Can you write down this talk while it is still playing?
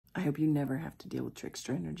I hope you never have to deal with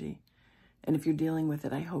trickster energy. And if you're dealing with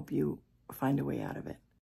it, I hope you find a way out of it.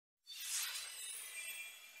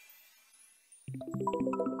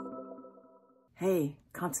 Hey,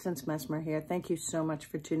 Constance Messmer here. Thank you so much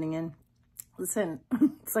for tuning in. Listen,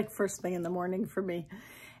 it's like first thing in the morning for me.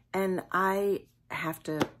 And I have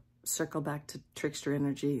to circle back to trickster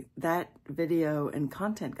energy. That video and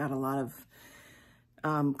content got a lot of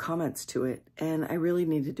comments to it, and I really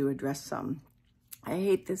needed to address some. I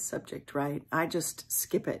hate this subject, right? I just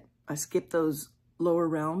skip it. I skip those lower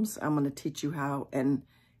realms. I'm going to teach you how, and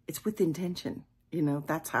it's with intention. You know,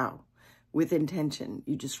 that's how. With intention.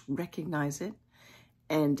 You just recognize it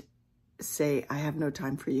and say, I have no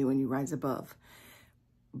time for you, and you rise above.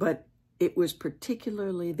 But it was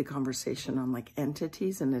particularly the conversation on like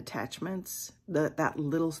entities and attachments, that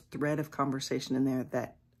little thread of conversation in there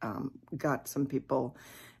that got some people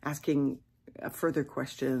asking further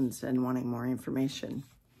questions and wanting more information.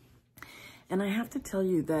 And I have to tell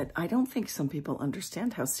you that I don't think some people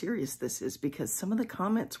understand how serious this is, because some of the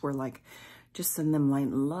comments were like, just send them light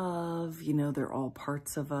and love, you know, they're all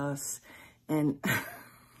parts of us. And oh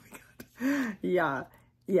my God. Yeah,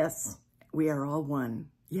 yes, we are all one.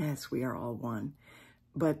 Yes, we are all one.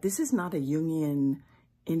 But this is not a Jungian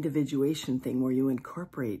individuation thing where you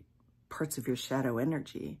incorporate parts of your shadow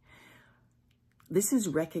energy. This is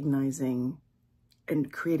recognizing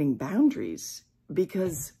and creating boundaries,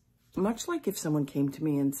 because much like if someone came to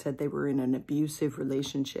me and said they were in an abusive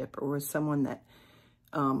relationship, or with someone that,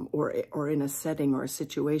 or in a setting or a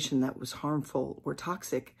situation that was harmful or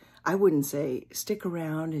toxic, I wouldn't say, stick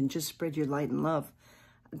around and just spread your light and love.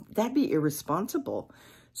 That'd be irresponsible.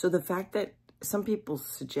 So the fact that some people's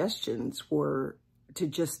suggestions were to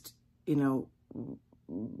just, you know,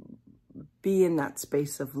 be in that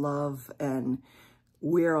space of love and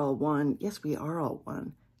we're all one. Yes, we are all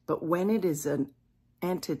one. But when it is an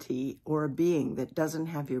entity or a being that doesn't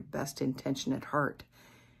have your best intention at heart,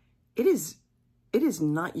 it is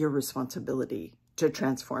not your responsibility to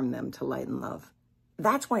transform them to light and love.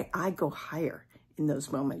 That's why I go higher in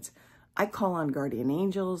those moments. I call on guardian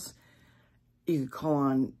angels. You could call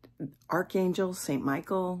on archangels, St.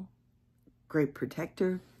 Michael, great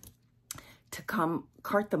protector, to come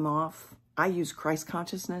cart them off. I use Christ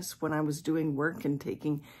consciousness when I was doing work and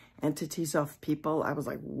taking entities off people. I was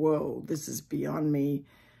like, whoa, this is beyond me.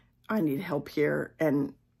 I need help here.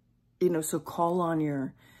 And, you know, so call on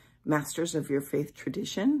your masters of your faith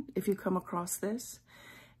tradition if you come across this.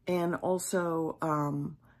 And also,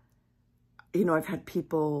 you know, I've had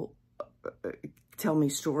people tell me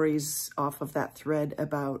stories off of that thread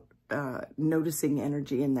about noticing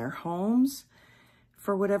energy in their homes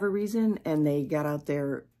for whatever reason, and they got out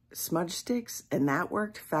their smudge sticks, and that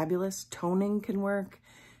worked fabulous. Toning can work.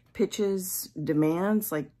 Pitches,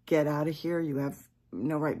 demands, like, get out of here. You have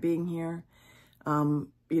no right being here. You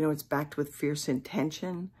know, it's backed with fierce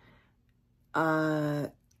intention.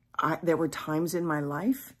 There were times in my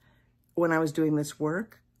life when I was doing this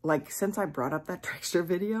work, like, since I brought up that Trickster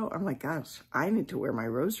video, I'm like, gosh, I need to wear my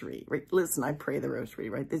rosary, right? Listen, I pray the rosary,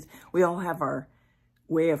 right? We all have our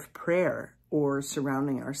way of prayer or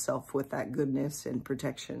surrounding ourselves with that goodness and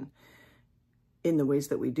protection in the ways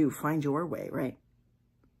that we do. Find your way, right?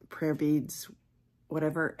 Prayer beads,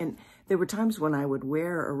 whatever. And there were times when I would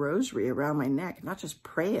wear a rosary around my neck, not just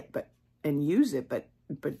pray it, and use it, but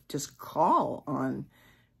just call on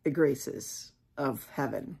the graces of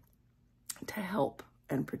heaven to help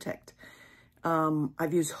and protect.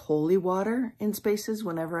 I've used holy water in spaces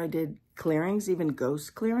whenever I did clearings, even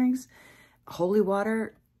ghost clearings. Holy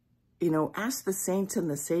water, you know, ask the saints and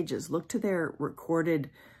the sages, look to their recorded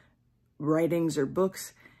writings or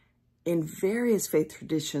books in various faith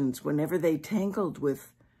traditions. Whenever they tangled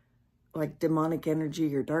with like demonic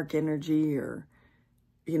energy or dark energy or,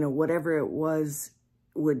 you know, whatever it was,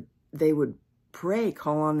 they would pray,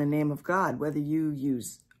 call on the name of God, whether you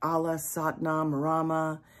use Allah, Satnam,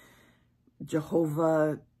 Rama,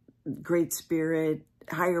 Jehovah, Great Spirit,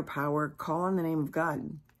 higher power, call on the name of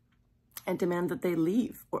God and demand that they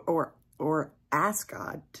leave or ask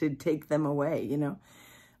God to take them away, you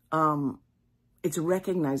know. It's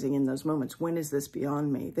recognizing in those moments, when is this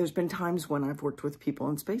beyond me? There's been times when I've worked with people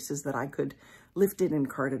in spaces that I could lift it and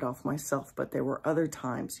cart it off myself, but there were other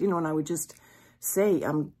times, you know, and I would just say,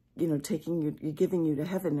 I'm, you know, taking you, giving you to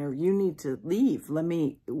heaven, or you need to leave.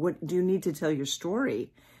 What do you need to tell your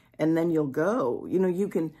story? And then you'll go. You know, you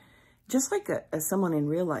can, just like someone in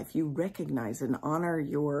real life, you recognize and honor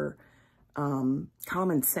your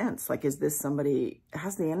common sense. Like, is this somebody,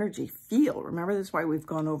 how's the energy feel? Remember, that's why we've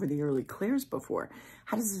gone over the early clears before.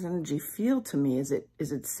 How does this energy feel to me? Is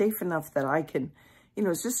it safe enough that I can you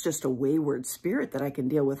know, is this just a wayward spirit that I can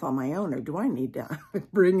deal with on my own, or do I need to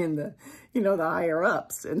bring in the, you know, the higher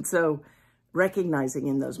ups? And so recognizing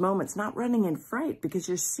in those moments, not running in fright, because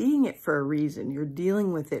you're seeing it for a reason. You're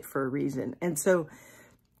dealing with it for a reason. And so,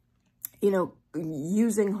 you know,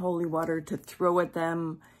 using holy water to throw at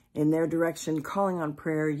them in their direction, calling on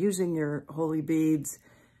prayer, using your holy beads,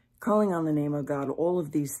 calling on the name of God, all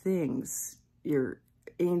of these things, your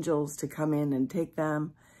angels to come in and take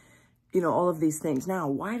them, you know, all of these things. Now,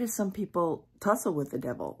 why do some people tussle with the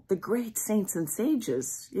devil? The great saints and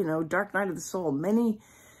sages, you know, dark night of the soul,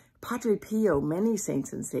 Padre Pio, many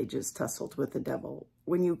saints and sages tussled with the devil.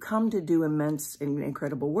 When you come to do immense and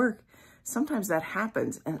incredible work, sometimes that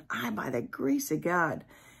happens. And I, by the grace of God,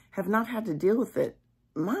 have not had to deal with it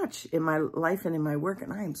much in my life and in my work.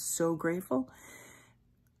 And I am so grateful.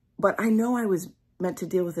 But I know I was meant to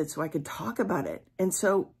deal with it so I could talk about it. And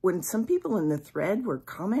so when some people in the thread were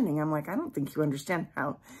commenting, I'm like, I don't think you understand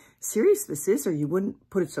how serious this is, or you wouldn't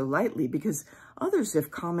put it so lightly, because others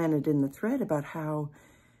have commented in the thread about how,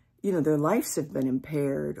 you know, their lives have been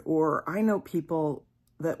impaired. Or I know people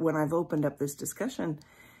that when I've opened up this discussion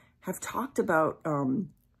have talked about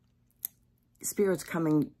spirits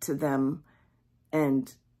coming to them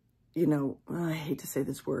and, you know, I hate to say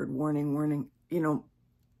this word, warning, you know,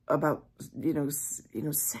 about, you know,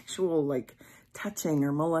 sexual, like, touching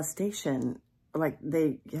or molestation, like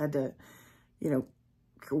they had to, you know,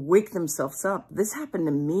 wake themselves up. This happened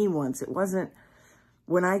to me once. It wasn't,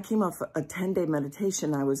 when I came off a 10-day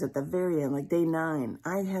meditation, I was at the very end, like day 9.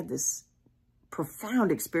 I had this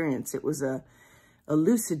profound experience. It was a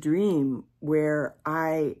lucid dream where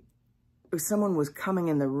someone was coming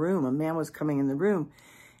in the room, a man was coming in the room.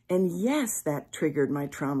 And yes, that triggered my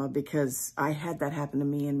trauma, because I had that happen to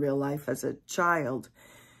me in real life as a child.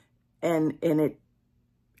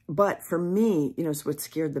 But for me, you know, so it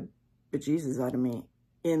scared the bejesus out of me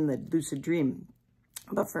in the lucid dream.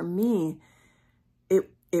 But for me,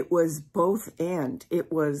 it was both and.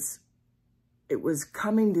 It was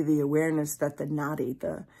coming to the awareness that the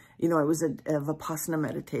nadi, you know, it was a Vipassana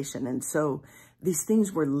meditation. And so these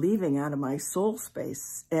things were leaving out of my soul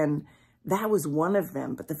space. And that was one of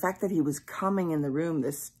them. But the fact that he was coming in the room,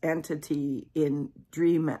 this entity in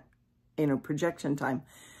dream, you know, projection time,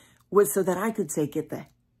 was so that I could say, get the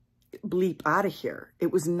bleep out of here.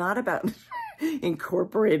 It was not about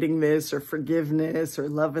incorporating this or forgiveness or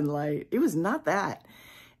love and light. It was not that.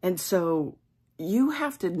 And so you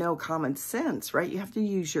have to know common sense, right? You have to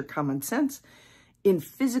use your common sense in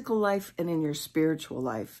physical life and in your spiritual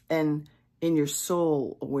life and in your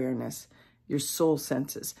soul awareness, your soul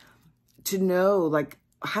senses, to know, like,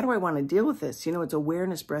 how do I want to deal with this? You know, it's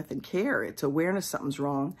awareness, breath, and care. It's awareness something's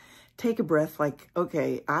wrong. Take a breath, like,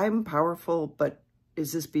 okay, I'm powerful, but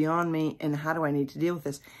is this beyond me? And how do I need to deal with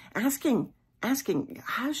this? Asking,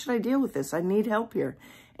 how should I deal with this? I need help here.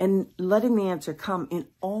 And letting the answer come in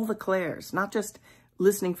all the clairs, not just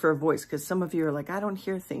listening for a voice, because some of you are like, I don't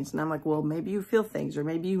hear things. And I'm like, well, maybe you feel things, or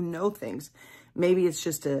maybe you know things. Maybe it's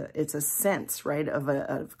just it's a sense, right,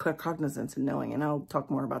 of cognizance and knowing. And I'll talk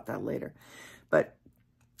more about that later. But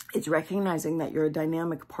it's recognizing that you're a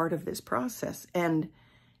dynamic part of this process. And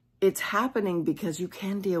it's happening because you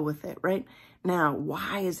can deal with it, right? Now,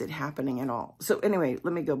 why is it happening at all? So anyway,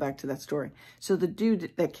 let me go back to that story. So the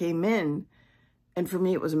dude that came in, and for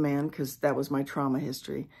me, it was a man, because that was my trauma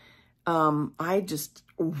history. I just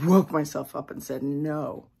woke myself up and said,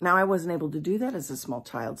 no. Now, I wasn't able to do that as a small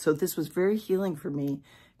child. So this was very healing for me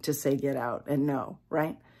to say, get out and no,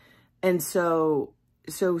 right? And so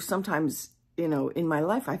sometimes, you know, in my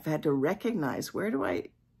life, I've had to recognize, where do I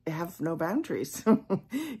have no boundaries,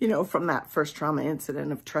 you know, from that first trauma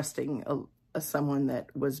incident of trusting someone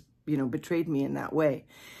that was, you know, betrayed me in that way.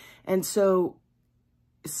 And so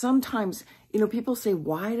sometimes, you know, people say,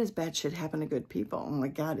 why does bad shit happen to good people? Oh my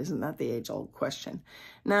God, isn't that the age-old question?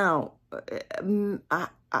 Now,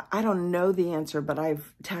 I don't know the answer, but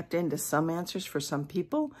I've tapped into some answers for some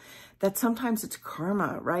people, that sometimes it's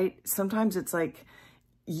karma, right? Sometimes it's like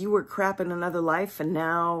you were crap in another life and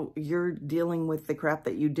now you're dealing with the crap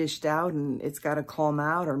that you dished out and it's got to calm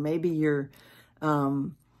out. Or maybe you're,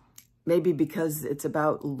 maybe because it's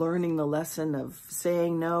about learning the lesson of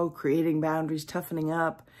saying no, creating boundaries, toughening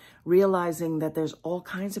up, realizing that there's all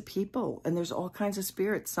kinds of people and there's all kinds of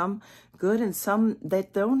spirits, some good and some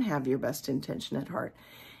that don't have your best intention at heart.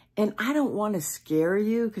 And I don't want to scare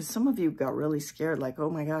you, because some of you got really scared, like, oh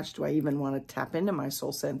my gosh, do I even want to tap into my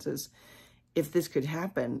soul senses if this could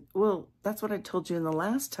happen? Well, that's what I told you in the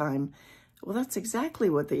last time. Well, that's exactly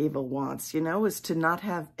what the evil wants, you know, is to not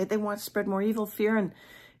have, they want to spread more evil, fear, and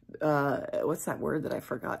what's that word that I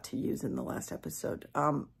forgot to use in the last episode?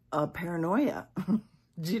 paranoia.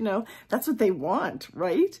 Do you know? That's what they want,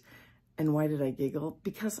 right? And why did I giggle?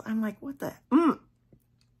 Because I'm like, what the?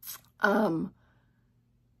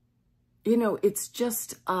 You know, it's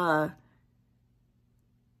just,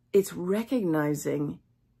 it's recognizing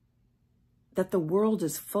that the world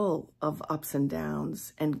is full of ups and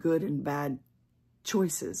downs and good and bad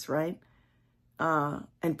choices, right?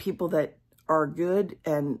 And people that are good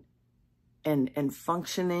and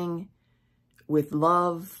functioning with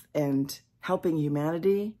love and helping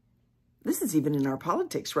humanity. This is even in our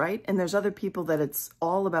politics, right? And there's other people that it's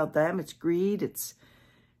all about them. It's greed. It's,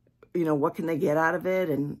 you know, what can they get out of it?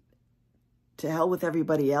 And to hell with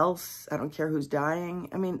everybody else. I don't care who's dying.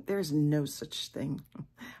 I mean, there's no such thing.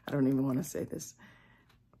 I don't even want to say this.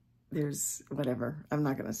 There's whatever. I'm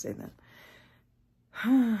not going to say that.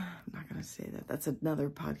 I'm not going to say that. That's another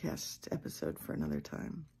podcast episode for another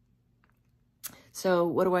time. So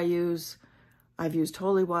what do I use? I've used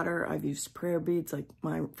holy water. I've used prayer beads. Like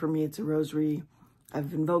for me, it's a rosary.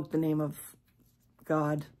 I've invoked the name of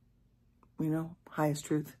God, you know, highest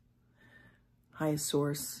truth, highest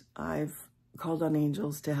source. I've called on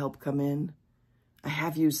angels to help come in. I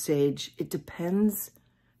have used sage. It depends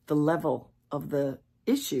the level of the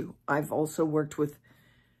issue. I've also worked with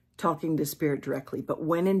talking to spirit directly, but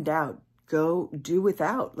when in doubt, go do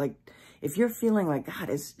without. Like if you're feeling like, God,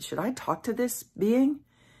 should I talk to this being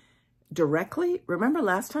directly? Remember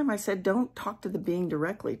last time I said, don't talk to the being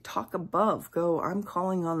directly, talk above. Go, I'm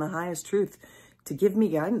calling on the highest truth to give me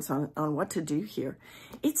guidance on what to do here.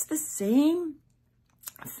 It's the same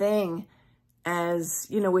thing as,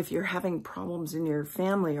 you know, if you're having problems in your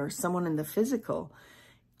family or someone in the physical,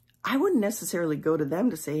 I wouldn't necessarily go to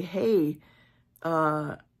them to say, hey,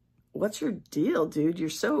 what's your deal, dude? You're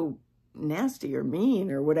so nasty or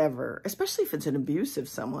mean or whatever, especially if it's an abusive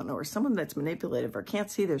someone or someone that's manipulative or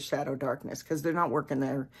can't see their shadow darkness because they're not working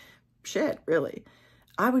their shit, really.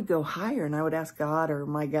 I would go higher and I would ask God or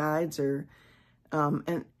my guides and I'm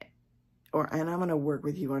going to work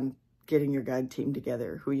with you on getting your guide team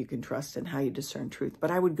together, who you can trust and how you discern truth.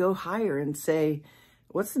 But I would go higher and say,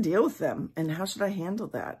 what's the deal with them? And how should I handle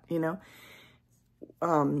that? You know,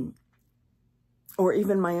 or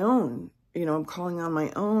even my own, you know, I'm calling on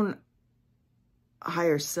my own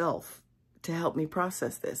higher self to help me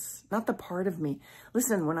process this, not the part of me.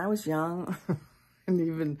 Listen, when I was young and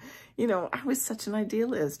even, you know, I was such an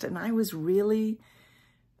idealist and I was really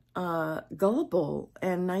gullible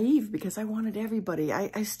and naive because I wanted everybody.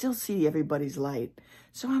 I still see everybody's light.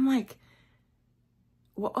 So I'm like,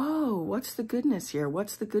 well, oh, what's the goodness here?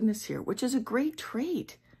 What's the goodness here? Which is a great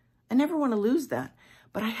trait. I never want to lose that.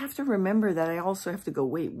 But I have to remember that I also have to go,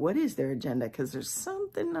 wait, what is their agenda? Because there's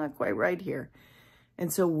something not quite right here.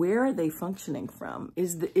 And so where are they functioning from?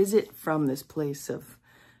 Is it from this place of,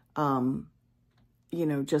 you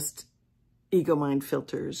know, just ego mind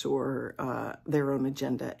filters or their own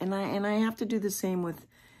agenda? And I have to do the same with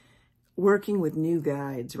working with new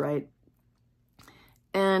guides, right?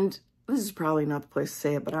 And this is probably not the place to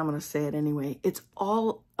say it, but I'm going to say it anyway. It's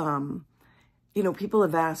all, you know, people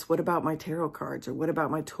have asked, what about my tarot cards? Or what about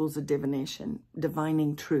my tools of divination?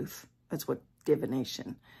 Divining truth. That's what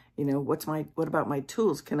divination, you know, what about my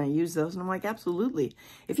tools? Can I use those? And I'm like, absolutely.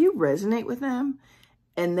 If you resonate with them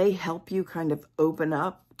and they help you kind of open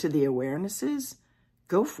up to the awarenesses,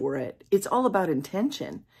 go for it. It's all about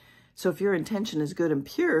intention. So if your intention is good and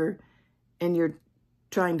pure and you're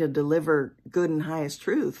trying to deliver good and highest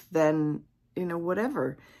truth, then, you know,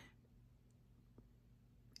 whatever.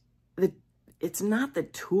 It's not the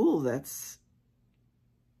tool that's,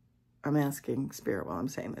 I'm asking spirit while I'm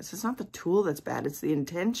saying this, it's not the tool that's bad, it's the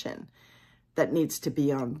intention that needs to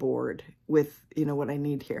be on board with, you know, what I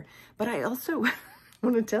need here. But I also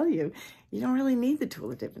want to tell you, you don't really need the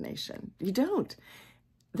tool of divination. You don't.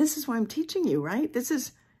 This is why I'm teaching you, right? This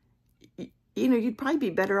is, you know, you'd probably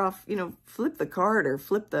be better off, you know, flip the card or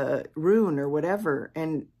flip the rune or whatever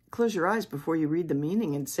and close your eyes before you read the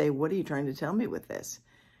meaning and say, what are you trying to tell me with this?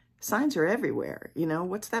 Signs are everywhere. You know,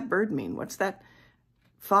 what's that bird mean? What's that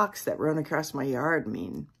fox that ran across my yard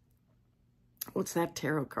mean? What's that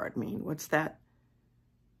tarot card mean? What's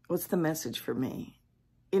the message for me?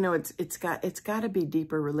 You know, it's got to be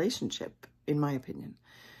deeper relationship, in my opinion.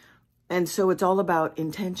 And so it's all about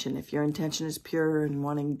intention. If your intention is pure and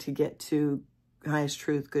wanting to get to highest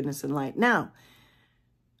truth, goodness, and light. Now,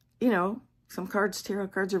 you know, some tarot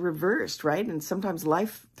cards are reversed, right? And sometimes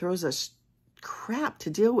life throws us crap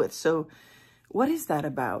to deal with. So what is that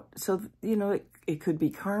about? So, you know, it could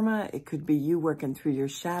be karma. It could be you working through your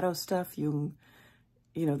shadow stuff. You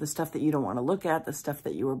know, the stuff that you don't want to look at, the stuff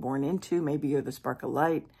that you were born into. Maybe you're the spark of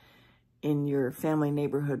light in your family,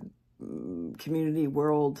 neighborhood, community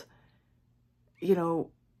world, you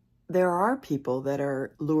know, there are people that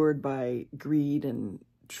are lured by greed and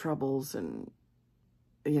troubles and,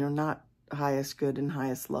 you know, not highest good and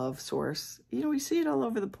highest love source. You know, we see it all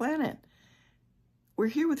over the planet. We're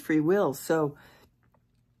here with free will. So,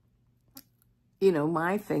 you know,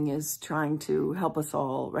 my thing is trying to help us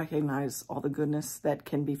all recognize all the goodness that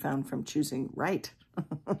can be found from choosing right,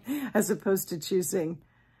 as opposed to choosing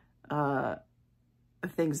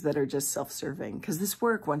things that are just self-serving. Because this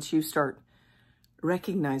work, once you start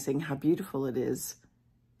recognizing how beautiful it is,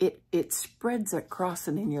 it spreads across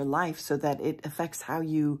and in your life so that it affects how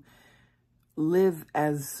you live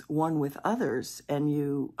as one with others, and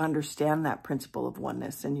you understand that principle of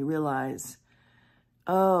oneness, and you realize,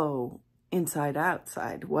 oh, inside,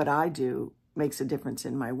 outside, what I do makes a difference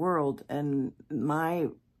in my world, and my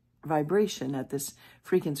vibration at this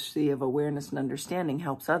frequency of awareness and understanding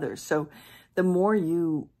helps others. So the more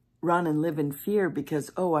you run and live in fear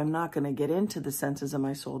because, oh, I'm not going to get into the senses of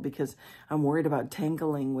my soul because I'm worried about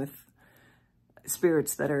tangling with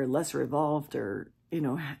spirits that are lesser evolved or, you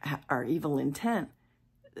know, are evil intent,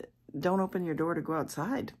 don't open your door to go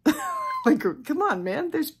outside. Like, come on,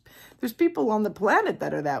 man. There's people on the planet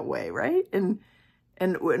that are that way, right? And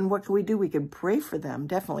what can we do? We can pray for them,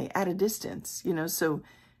 definitely, at a distance, you know. So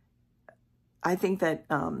I think that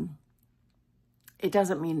it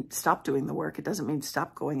doesn't mean stop doing the work. It doesn't mean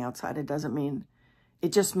stop going outside. It doesn't mean,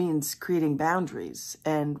 it just means creating boundaries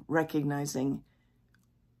and recognizing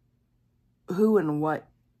who and what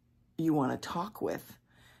you want to talk with.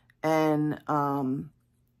 And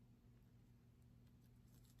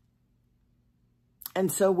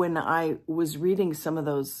so when I was reading some of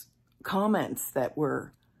those comments that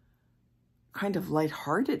were kind of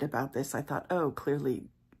lighthearted about this, I thought, oh, clearly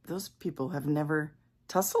those people have never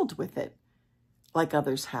tussled with it like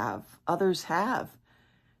others have. Others have.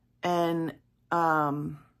 And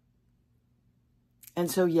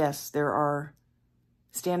so, yes, there are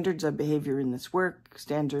standards of behavior in this work,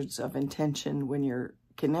 standards of intention when you're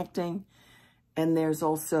connecting. And there's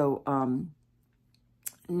also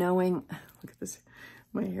knowing, look at this,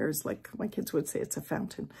 my hair is like, my kids would say it's a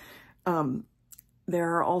fountain.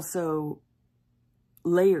 There are also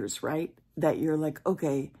layers, right? That you're like,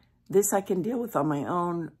 okay, this I can deal with on my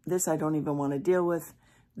own. This I don't even want to deal with.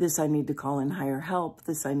 This I need to call in higher help.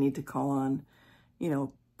 This I need to call on, you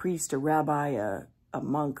know, priest, a rabbi, a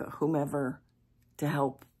monk, a whomever to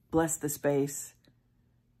help bless the space.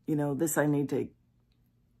 You know, this I need to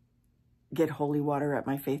get holy water at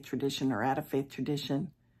my faith tradition or at a faith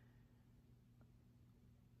tradition.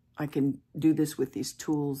 I can do this with these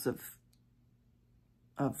tools of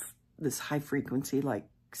this high frequency, like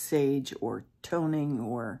sage or toning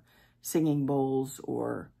or singing bowls.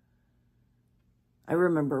 Or I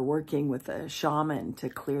remember working with a shaman to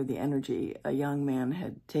clear the energy. A young man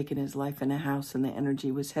had taken his life in a house and the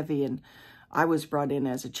energy was heavy, and I was brought in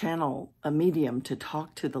as a channel, a medium, to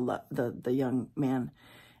talk to the young man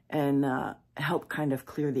and help kind of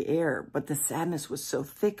clear the air. But the sadness was so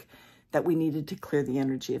thick that we needed to clear the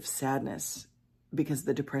energy of sadness because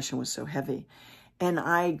the depression was so heavy. And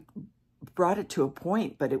I brought it to a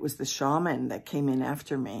point, but it was the shaman that came in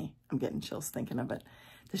after me. I'm getting chills thinking of it.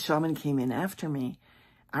 The shaman came in after me.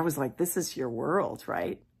 I was like, this is your world,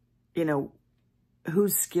 right? You know,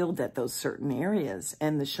 who's skilled at those certain areas?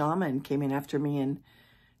 And the shaman came in after me and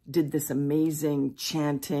did this amazing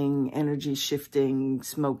chanting, energy shifting,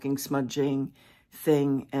 smoking, smudging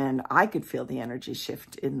thing. And I could feel the energy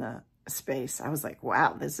shift in the space. I was like,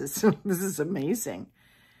 wow, this is amazing.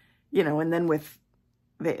 You know, and then with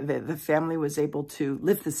the family was able to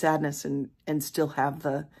lift the sadness and still have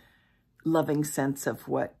the loving sense of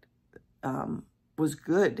what was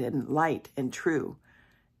good and light and true,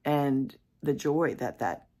 and the joy that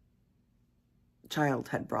that child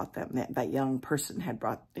had brought them, that young person had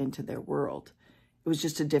brought into their world. It was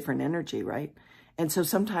just a different energy, right? And so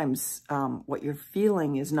sometimes what you're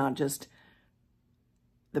feeling is not just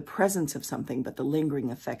the presence of something, but the lingering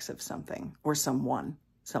effects of something or someone,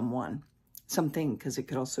 something, because it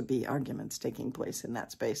could also be arguments taking place in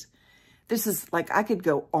that space. This is like, I could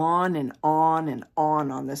go on and on and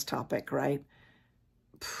on this topic, right?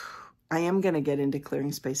 I am going to get into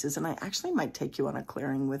clearing spaces, and I actually might take you on a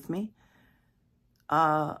clearing with me.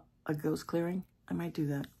 A ghost clearing. I might do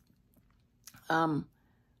that.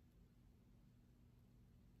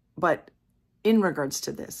 But in regards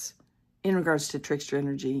to this, in regards to trickster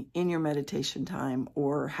energy in your meditation time,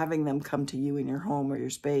 or having them come to you in your home or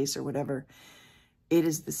your space or whatever, it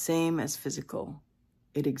is the same as physical.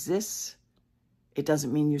 It exists. It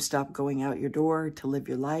doesn't mean you stop going out your door to live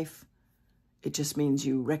your life. It just means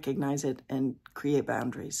you recognize it and create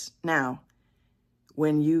boundaries. Now,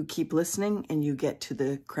 when you keep listening and you get to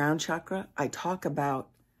the crown chakra, I talk about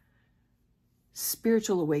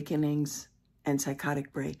spiritual awakenings and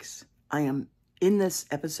psychotic breaks. In this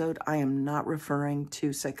episode, I am not referring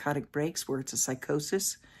to psychotic breaks where it's a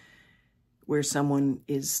psychosis, where someone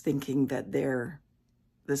is thinking that they're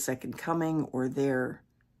the second coming or their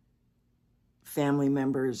family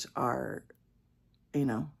members are,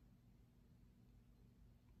 on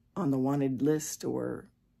the wanted list, or,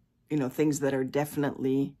 things that are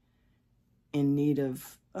definitely in need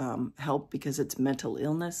of help because it's mental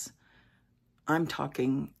illness. I'm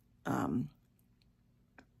talking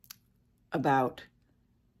about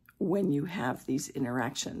when you have these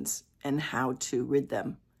interactions and how to rid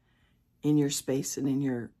them in your space and in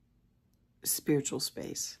your spiritual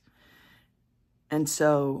space. And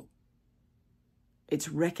so it's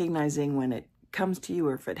recognizing when it comes to you,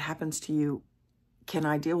 or if it happens to you, can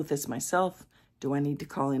I deal with this myself? Do I need to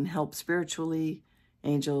call in help spiritually,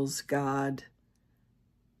 angels, God?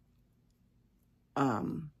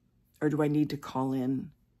 Or do I need to call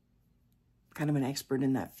in kind of an expert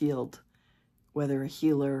in that field, whether a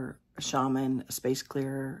healer, a shaman, a space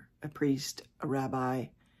clearer, a priest, a rabbi,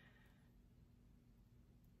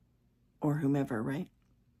 or whomever, right?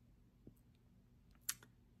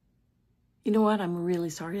 You know what? I'm really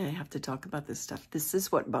sorry I have to talk about this stuff. This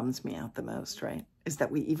is what bums me out the most, right? Is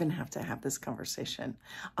that we even have to have this conversation.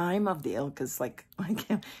 I'm of the ilk is like, why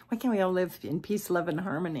can't we all live in peace, love, and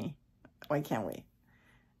harmony? Why can't we?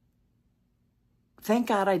 Thank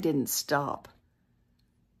God I didn't stop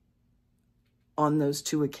on those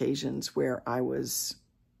 2 occasions where I was,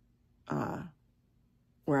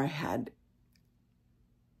 where I had,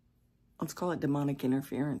 let's call it demonic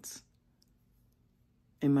interference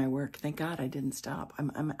in my work. Thank God I didn't stop.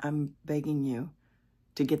 I'm begging you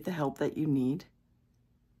to get the help that you need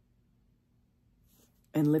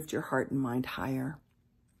and lift your heart and mind higher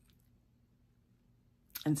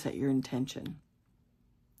and set your intention.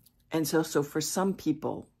 And so for some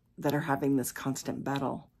people that are having this constant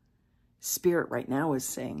battle, Spirit right now is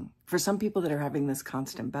saying, for some people that are having this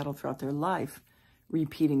constant battle throughout their life,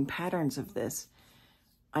 repeating patterns of this,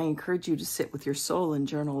 I encourage you to sit with your soul and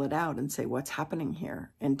journal it out and say, what's happening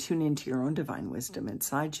here? And tune into your own divine wisdom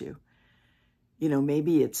inside you.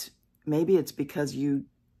 Maybe it's because you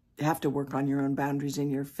have to work on your own boundaries in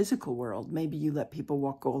your physical world. Maybe you let people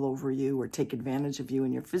walk all over you or take advantage of you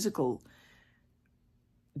in your physical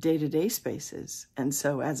day-to-day spaces. And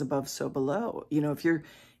so as above, so below.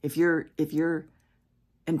 If you're,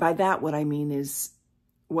 and by that, what I mean is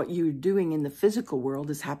what you're doing in the physical world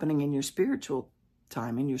is happening in your spiritual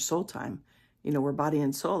time, in your soul time. We're body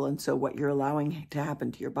and soul. And so what you're allowing to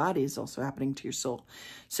happen to your body is also happening to your soul.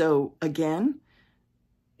 So again,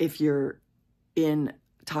 if you're in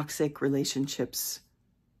toxic relationships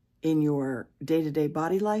in your day-to-day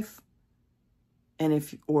body life, and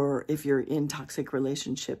if you're in toxic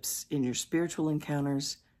relationships in your spiritual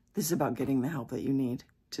encounters, this is about getting the help that you need.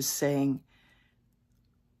 Just saying,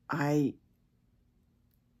 I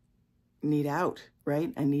need out,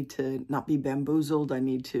 right? I need to not be bamboozled. I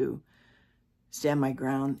need to stand my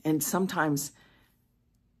ground. And sometimes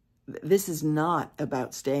this is not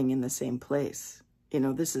about staying in the same place.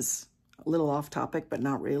 This is a little off topic, but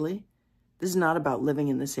not really. This is not about living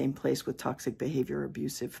in the same place with toxic behavior,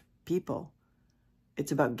 abusive people.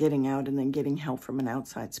 It's about getting out and then getting help from an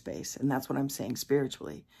outside space. And that's what I'm saying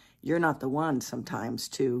spiritually. You're not the one sometimes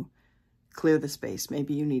to clear the space.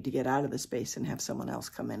 Maybe you need to get out of the space and have someone else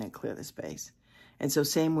come in and clear the space. And so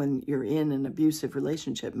same when you're in an abusive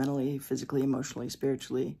relationship, mentally, physically, emotionally,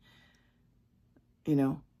 spiritually,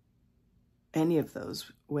 any of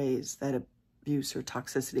those ways that abuse or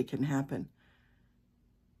toxicity can happen.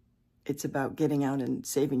 It's about getting out and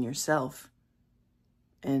saving yourself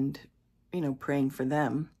and praying for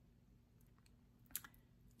them.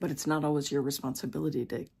 But it's not always your responsibility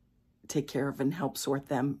to take care of and help sort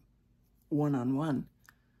them one-on-one.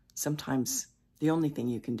 Sometimes the only thing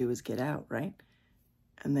you can do is get out, right?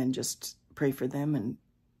 And then just pray for them and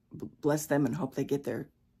bless them and hope they get their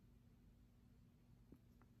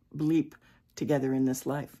bleep together in this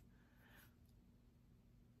life.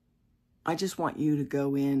 I just want you to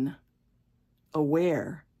go in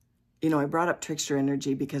aware. I brought up trickster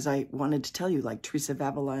energy because I wanted to tell you, like Teresa of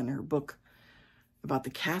Avila in her book about the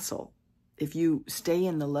castle, if you stay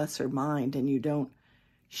in the lesser mind and you don't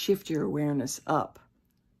shift your awareness up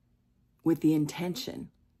with the intention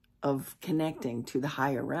of connecting to the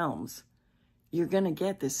higher realms, you're going to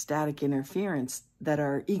get this static interference that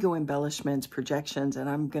are ego embellishments, projections, and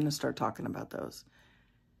I'm going to start talking about those.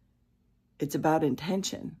 It's about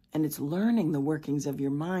intention, and it's learning the workings of your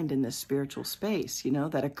mind in this spiritual space, you know,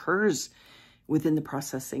 that occurs within the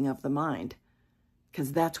processing of the mind,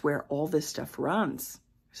 because that's where all this stuff runs,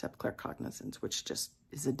 except claircognizance, which just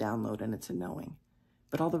is a download and it's a knowing.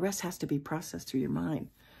 But all the rest has to be processed through your mind.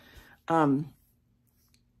 And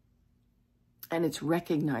it's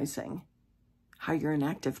recognizing how you're an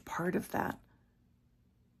active part of that.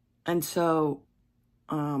 And so,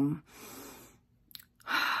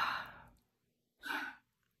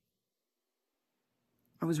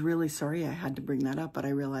 I was really sorry I had to bring that up, but I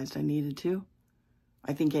realized I needed to.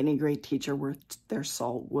 I think any great teacher worth their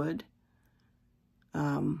salt would.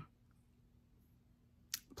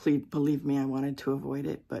 Please believe me, I wanted to avoid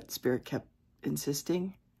it, but Spirit kept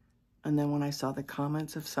insisting. And then when I saw the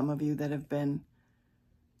comments of some of you that have been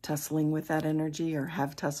tussling with that energy or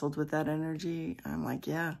have tussled with that energy, I'm like,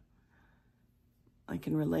 yeah, I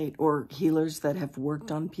can relate. Or healers that have worked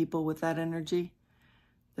on people with that energy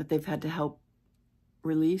that they've had to help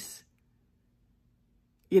release.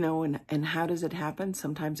 You know, and how does it happen?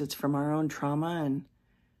 Sometimes it's from our own trauma and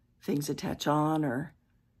things attach on, or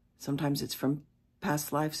sometimes it's from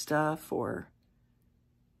past life stuff, or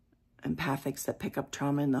empathics that pick up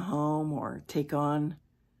trauma in the home or take on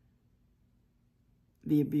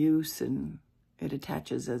the abuse, and it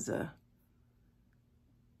attaches as a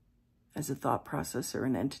thought process or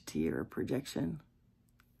an entity or a projection.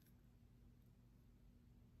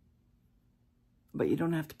 But you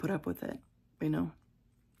don't have to put up with it, you know?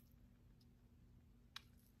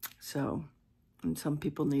 So, and some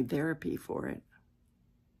people need therapy for it.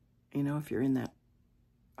 You know, if you're in that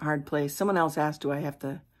hard place. Someone else asked, do I have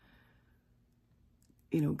to,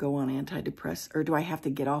 you know, go on antidepressants, or do I have to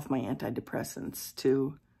get off my antidepressants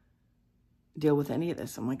to deal with any of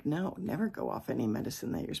this? I'm like, no, never go off any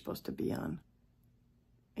medicine that you're supposed to be on.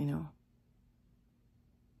 You know,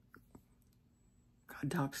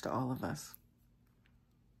 God talks to all of us.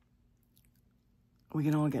 We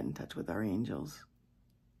can all get in touch with our angels.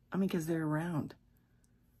 I mean, because they're around.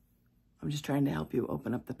 I'm just trying to help you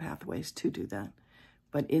open up the pathways to do that.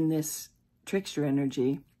 But in this trickster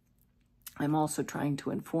energy, I'm also trying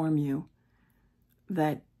to inform you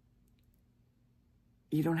that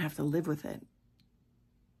you don't have to live with it,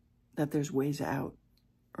 that there's ways out,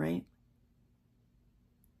 right?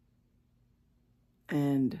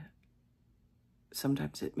 And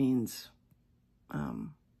sometimes it means,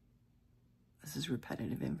 this is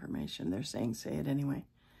repetitive information. They're saying, say it anyway.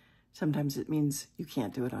 Sometimes it means you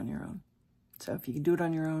can't do it on your own. So if you can do it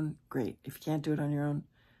on your own, great. If you can't do it on your own,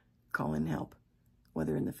 call in help,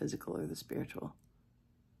 whether in the physical or the spiritual.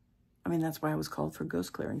 I mean, that's why I was called for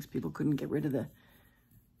ghost clearings. People couldn't get rid of the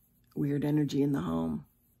weird energy in the home.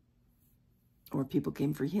 Or people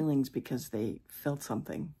came for healings because they felt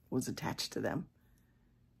something was attached to them.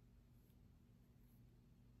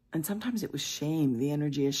 And sometimes it was shame, the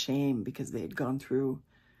energy of shame, because they had gone through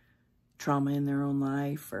trauma in their own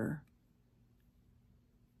life, or,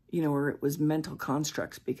 you know, or it was mental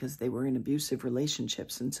constructs because they were in abusive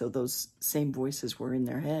relationships. And so those same voices were in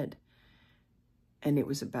their head. And it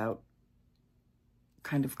was about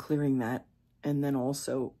kind of clearing that. And then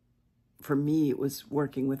also, for me, it was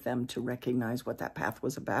working with them to recognize what that path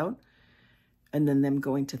was about. And then them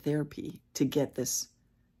going to therapy to get this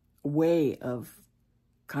way of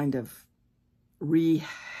kind of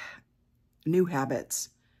new habits,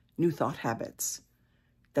 new thought habits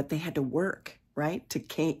that they had to work, right? To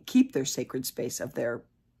keep their sacred space of their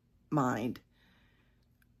mind.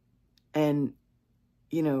 And,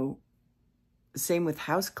 you know, same with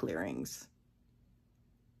house clearings.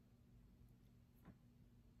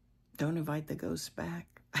 Don't invite the ghosts back.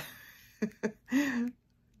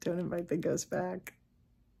 Don't invite the ghosts back.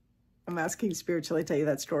 I'm asking Spirit, shall I tell you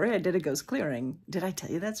that story? I did a ghost clearing. Did I tell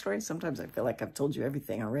you that story? Sometimes I feel like I've told you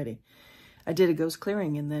everything already. I did a ghost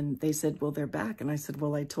clearing, and then they said, well, they're back. And I said,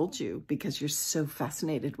 well, I told you, because you're so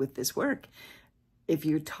fascinated with this work. If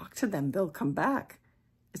you talk to them, they'll come back.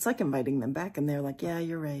 It's like inviting them back. And they're like, yeah,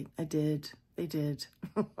 you're right. I did. They did.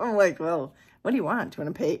 I'm like, well, what do you want? Do you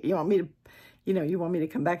want to pay? You want me to, you know, you want me to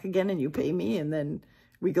come back again and you pay me and then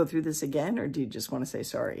we go through this again? Or do you just want to say,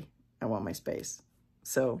 sorry, I want my space?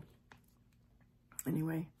 So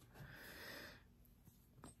anyway.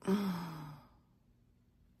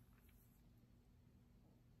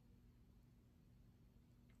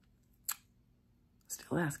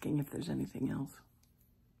 Still asking if there's anything else.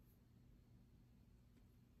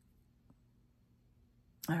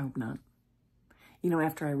 I hope not. You know,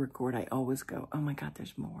 after I record, I always go, oh my God,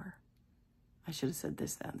 there's more. I should have said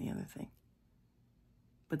this, that, and the other thing.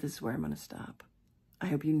 But this is where I'm going to stop. I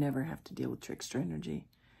hope you never have to deal with trickster energy.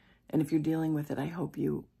 And if you're dealing with it, I hope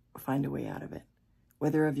you find a way out of it.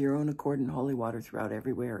 Whether of your own accord in holy water throughout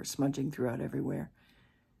everywhere or smudging throughout everywhere,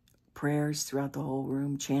 prayers throughout the whole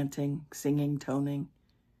room, chanting, singing, toning,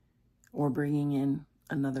 or bringing in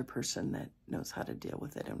another person that knows how to deal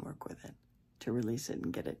with it and work with it, to release it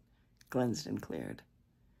and get it cleansed and cleared.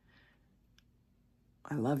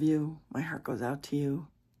 I love you. My heart goes out to you.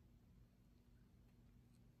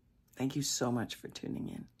 Thank you so much for tuning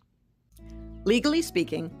in. Legally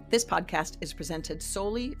speaking, this podcast is presented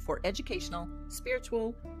solely for educational,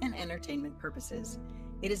 spiritual, and entertainment purposes.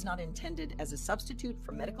 It is not intended as a substitute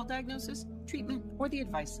for medical diagnosis, treatment, or the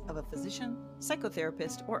advice of a physician,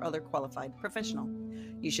 psychotherapist, or other qualified professional.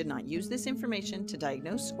 You should not use this information to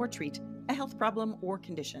diagnose or treat a health problem or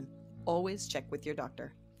condition. Always check with your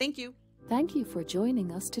doctor. Thank you. Thank you for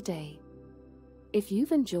joining us today. If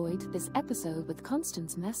you've enjoyed this episode with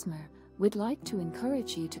Constance Messmer, we'd like to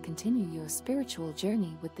encourage you to continue your spiritual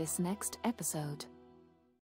journey with this next episode.